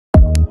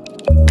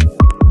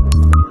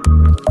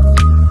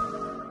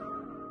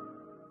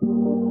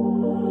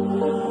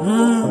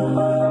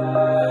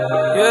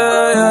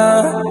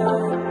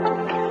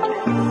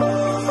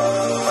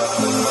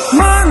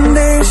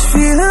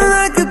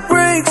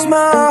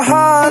my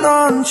heart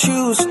on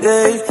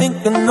Tuesday,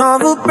 thinking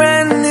of a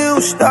brand new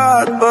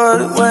start.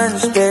 But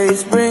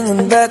Wednesday's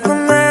bringing back the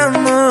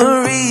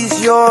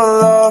memories. Your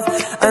love,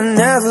 I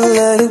never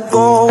let it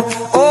go.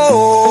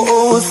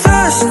 Oh,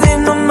 Thursday,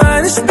 my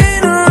mind is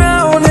spinning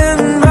round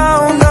and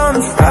round. On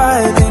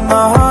Friday,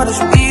 my heart is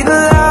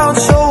beating loud,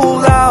 so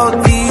loud.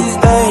 These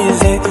days,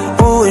 they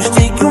always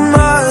take you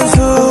miles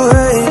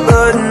away,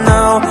 but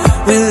now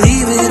we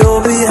leave it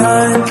all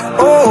behind.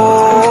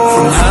 Oh,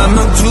 from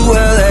Hamburg to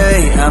LA,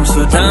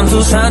 Amsterdam to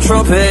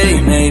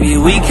Saint-Tropez, maybe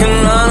we can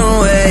run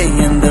away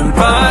and then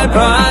bye,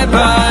 bye,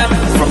 bye.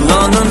 From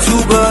London to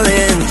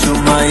Berlin to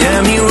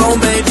Miami, Rome,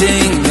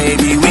 Beijing,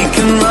 maybe we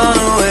can run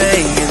away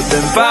and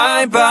then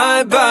bye,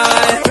 bye,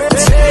 bye.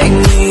 Take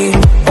me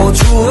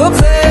to a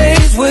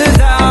place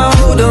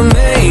without a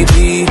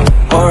maybe,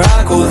 or I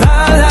go la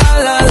la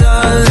la la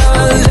la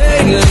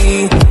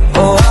lately.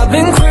 Oh, I've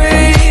been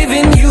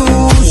craving you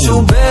so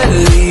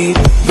badly.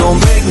 Don't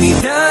break me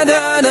da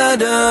da da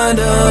da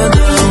da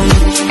da.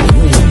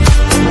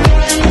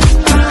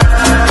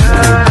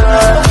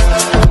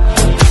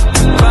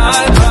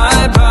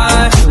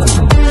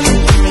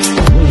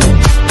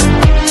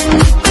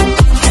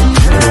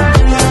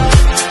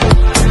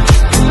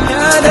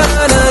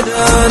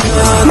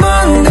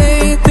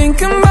 Monday,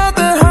 thinking about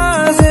the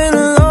highs and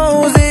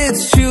lows.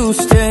 It's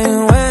Tuesday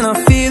when I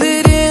feel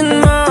it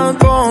in my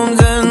bones.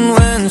 And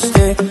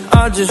Wednesday,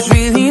 I just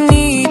really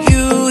need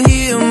you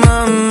here.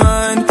 My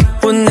mind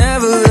will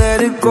never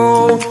let it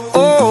go.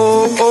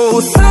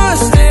 Oh,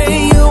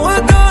 Thursday, you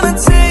are gonna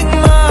take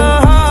my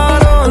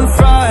heart. On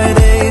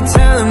Friday,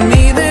 telling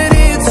me that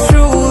it's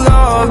true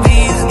love.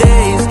 These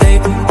days, they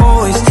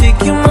always take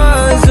you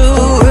miles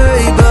away,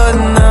 but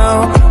now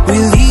we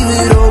leave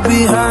it all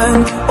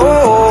behind.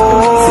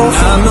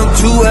 Hamburg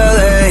to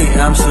LA,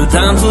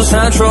 Amsterdam to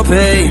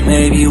Saint-Tropez,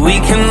 maybe we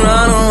can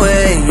run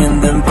away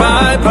and then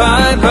bye,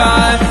 bye,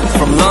 bye.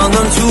 From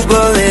London to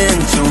Berlin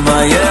to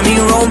Miami,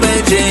 Rome,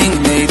 Beijing,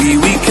 maybe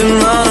we can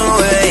run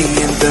away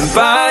and then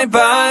bye,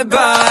 bye,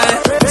 bye.